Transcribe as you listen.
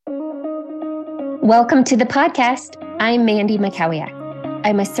Welcome to the podcast. I'm Mandy Makowiak.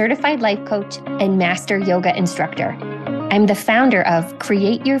 I'm a certified life coach and master yoga instructor. I'm the founder of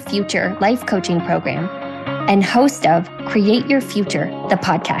Create Your Future Life Coaching Program and host of Create Your Future, the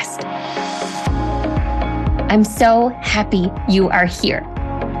podcast. I'm so happy you are here.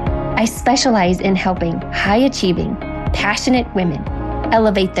 I specialize in helping high-achieving, passionate women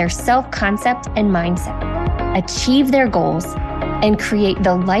elevate their self-concept and mindset, achieve their goals, and create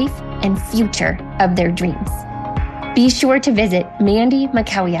the life and future of their dreams. Be sure to visit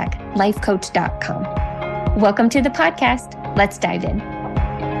mandymakowiaklifecoach.com. Welcome to the podcast. Let's dive in.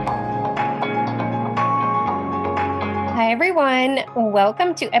 Hi, everyone.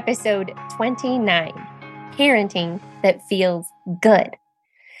 Welcome to episode 29, Parenting That Feels Good.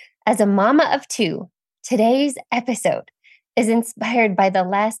 As a mama of two, today's episode is inspired by the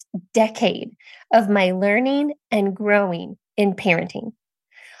last decade of my learning and growing in parenting.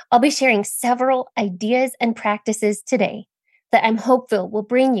 I'll be sharing several ideas and practices today that I'm hopeful will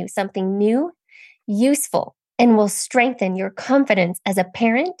bring you something new, useful, and will strengthen your confidence as a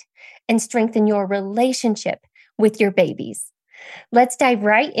parent and strengthen your relationship with your babies. Let's dive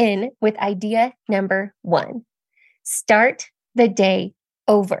right in with idea number 1. Start the day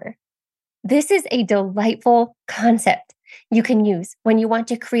over. This is a delightful concept you can use when you want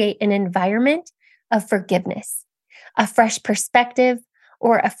to create an environment of forgiveness, a fresh perspective,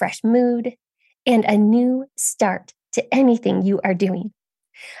 or a fresh mood, and a new start to anything you are doing.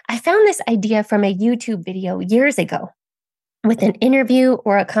 I found this idea from a YouTube video years ago with an interview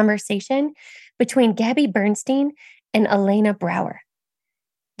or a conversation between Gabby Bernstein and Elena Brower.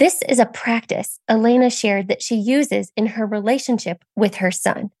 This is a practice Elena shared that she uses in her relationship with her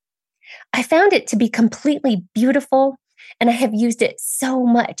son. I found it to be completely beautiful, and I have used it so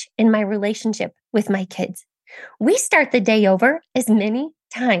much in my relationship with my kids. We start the day over as many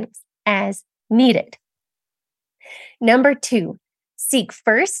times as needed. Number 2, seek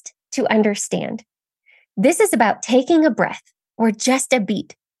first to understand. This is about taking a breath or just a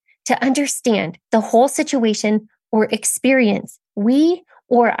beat to understand the whole situation or experience we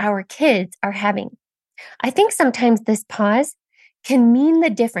or our kids are having. I think sometimes this pause can mean the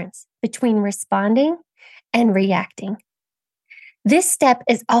difference between responding and reacting. This step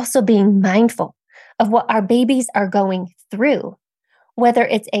is also being mindful of what our babies are going through, whether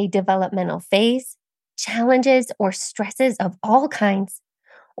it's a developmental phase, challenges or stresses of all kinds,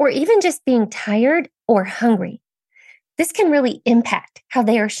 or even just being tired or hungry. This can really impact how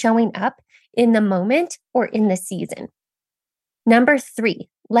they are showing up in the moment or in the season. Number 3,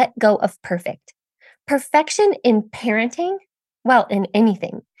 let go of perfect. Perfection in parenting, well, in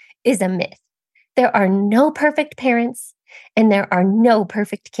anything, is a myth. There are no perfect parents and there are no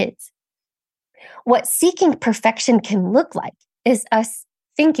perfect kids. What seeking perfection can look like is us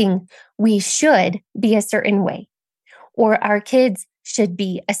thinking we should be a certain way, or our kids should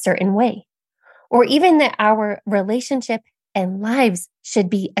be a certain way, or even that our relationship and lives should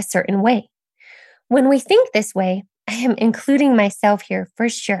be a certain way. When we think this way, I am including myself here for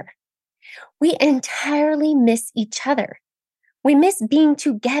sure. We entirely miss each other. We miss being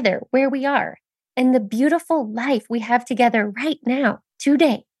together where we are and the beautiful life we have together right now,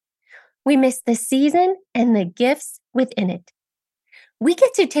 today. We miss the season and the gifts within it. We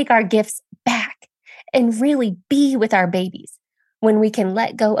get to take our gifts back and really be with our babies when we can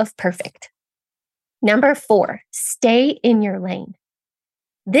let go of perfect. Number 4, stay in your lane.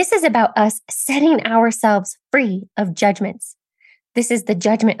 This is about us setting ourselves free of judgments. This is the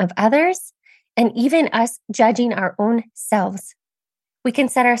judgment of others and even us judging our own selves. We can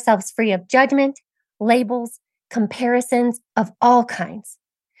set ourselves free of judgment, labels, comparisons of all kinds.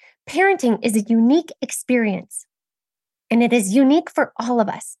 Parenting is a unique experience, and it is unique for all of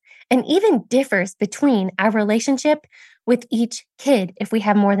us, and even differs between our relationship with each kid if we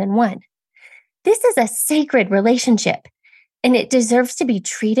have more than one. This is a sacred relationship, and it deserves to be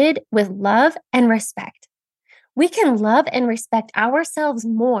treated with love and respect. We can love and respect ourselves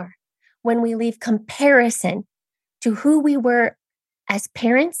more when we leave comparison to who we were as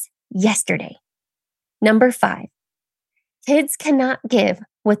parents yesterday. Number 5, kids cannot give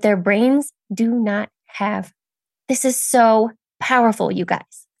what their brains do not have. This is so powerful, you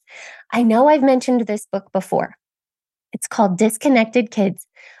guys. I know I've mentioned this book before. It's called Disconnected Kids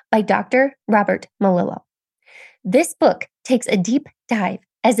by Dr. Robert Melillo. This book takes a deep dive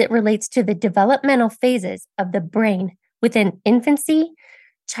as it relates to the developmental phases of the brain within infancy,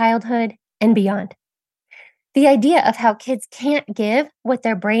 childhood, and beyond. The idea of how kids can't give what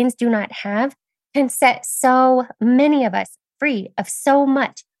their brains do not have can set so many of us free of so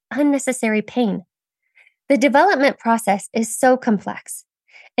much unnecessary pain. The development process is so complex,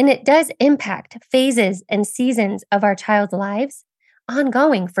 And it does impact phases and seasons of our child's lives,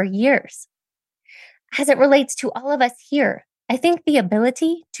 ongoing for years. As it relates to all of us here, I think the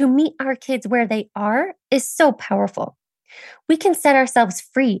ability to meet our kids where they are is so powerful. We can set ourselves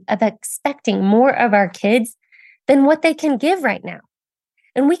free of expecting more of our kids than what they can give right now.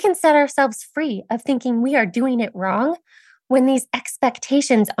 And we can set ourselves free of thinking we are doing it wrong when these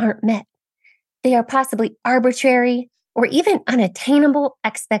expectations aren't met. They are possibly arbitrary or even unattainable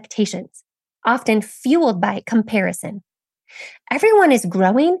expectations, often fueled by comparison. Everyone is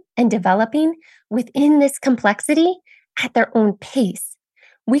growing and developing within this complexity at their own pace.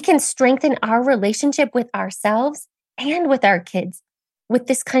 We can strengthen our relationship with ourselves and with our kids with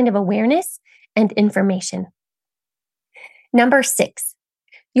this kind of awareness and information. Number 6,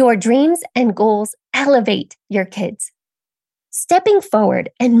 your dreams and goals elevate your kids. Stepping forward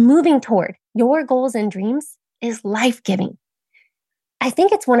and moving toward your goals and dreams is life-giving. I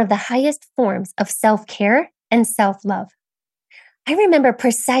think it's one of the highest forms of self-care and self-love. I remember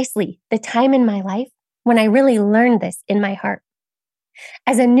precisely the time in my life when I really learned this in my heart.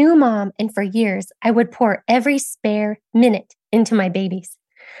 As a new mom, and for years, I would pour every spare minute into my babies.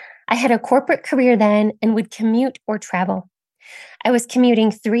 I had a corporate career then and would commute or travel. I was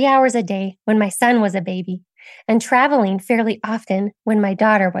commuting 3 hours a day when my son was a baby and traveling fairly often when my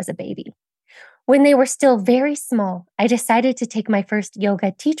daughter was a baby. When they were still very small, I decided to take my first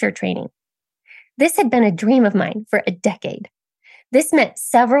yoga teacher training. This had been a dream of mine for a decade. This meant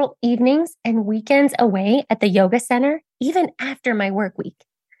several evenings and weekends away at the yoga center, even after my work week.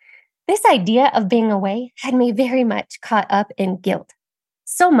 This idea of being away had me very much caught up in guilt.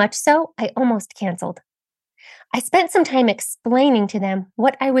 So much so, I almost canceled. I spent some time explaining to them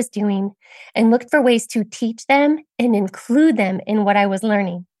what I was doing and looked for ways to teach them and include them in what I was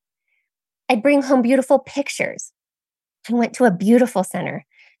learning. I'd bring home beautiful pictures. I went to a beautiful center,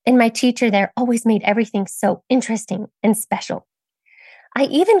 and my teacher there always made everything so interesting and special. I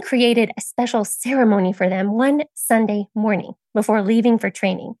even created a special ceremony for them one Sunday morning before leaving for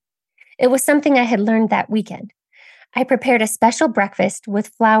training. It was something I had learned that weekend. I prepared a special breakfast with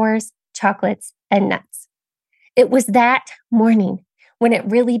flowers, chocolates, and nuts. It was that morning when it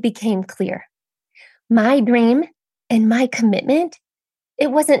really became clear. My dream and my commitment,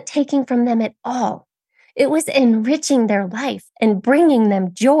 it wasn't taking from them at all. It was enriching their life and bringing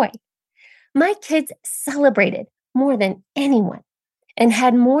them joy. My kids celebrated more than anyone and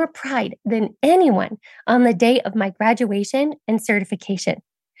had more pride than anyone on the day of my graduation and certification.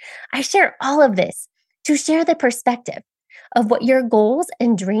 I share all of this to share the perspective of what your goals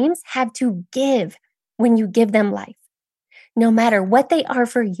and dreams have to give when you give them life, no matter what they are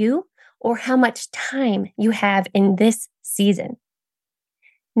for you or how much time you have in this season.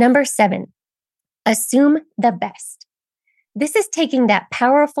 Number 7, assume the best. This is taking that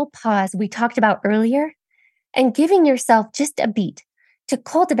powerful pause we talked about earlier and giving yourself just a beat to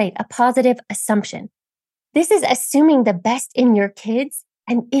cultivate a positive assumption. This is assuming the best in your kids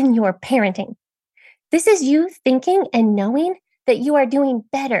and in your parenting. This is you thinking and knowing that you are doing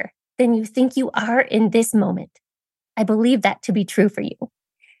better than you think you are in this moment. I believe that to be true for you.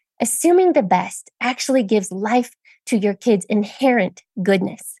 Assuming the best actually gives life to your kids' inherent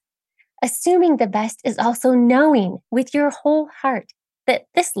goodness. Assuming the best is also knowing with your whole heart that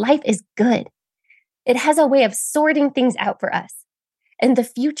this life is good. It has a way of sorting things out for us. And the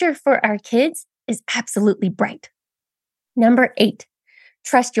future for our kids is absolutely bright. Number 8,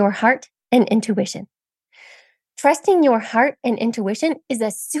 trust your heart and intuition. Trusting your heart and intuition is a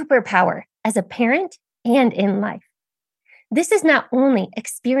superpower as a parent and in life. This is not only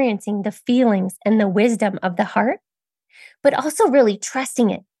experiencing the feelings and the wisdom of the heart, but also really trusting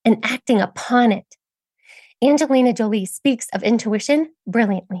it and acting upon it. Angelina Jolie speaks of intuition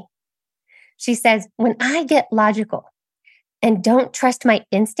brilliantly. She says, when I get logical and don't trust my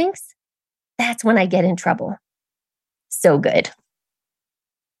instincts, that's when I get in trouble. So good.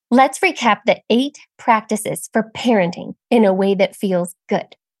 Let's recap the 8 practices for parenting in a way that feels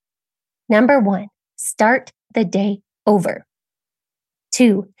good. Number 1, start the day over.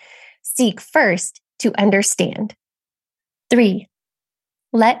 2, seek first to understand. 3,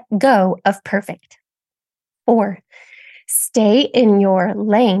 let go of perfect. 4, stay in your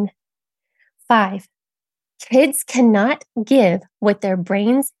lane. 5, kids cannot give what their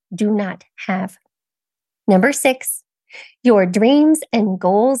brains do not have. Number 6, your dreams and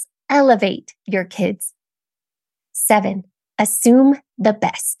goals elevate your kids. 7, assume the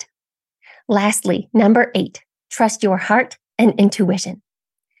best. Lastly, number 8, trust your heart and intuition.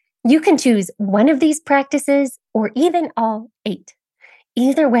 You can choose one of these practices or even all 8.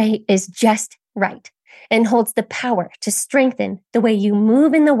 Either way is just right. and holds the power to strengthen the way you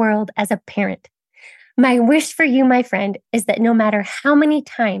move in the world as a parent. My wish for you, my friend, is that no matter how many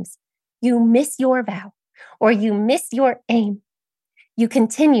times you miss your vow or you miss your aim, you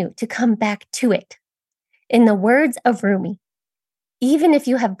continue to come back to it. In the words of Rumi, even if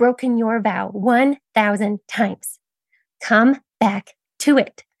you have broken your vow 1,000 times, come back to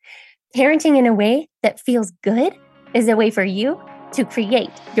it. Parenting in a way that feels good is a way for you to create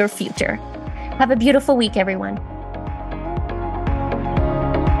your future. Have a beautiful week, everyone.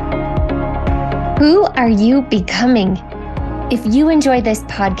 Who are you becoming? If you enjoy this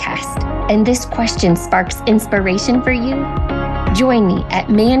podcast and this question sparks inspiration for you, join me at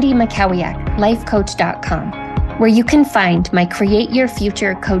MandyMakowiaklifecoach.com, where you can find my Create Your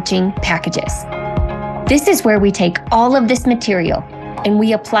Future coaching packages. This is where we take all of this material and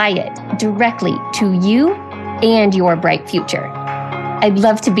we apply it directly to you and your bright future. I'd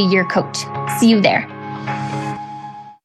love to be your coach. See you there.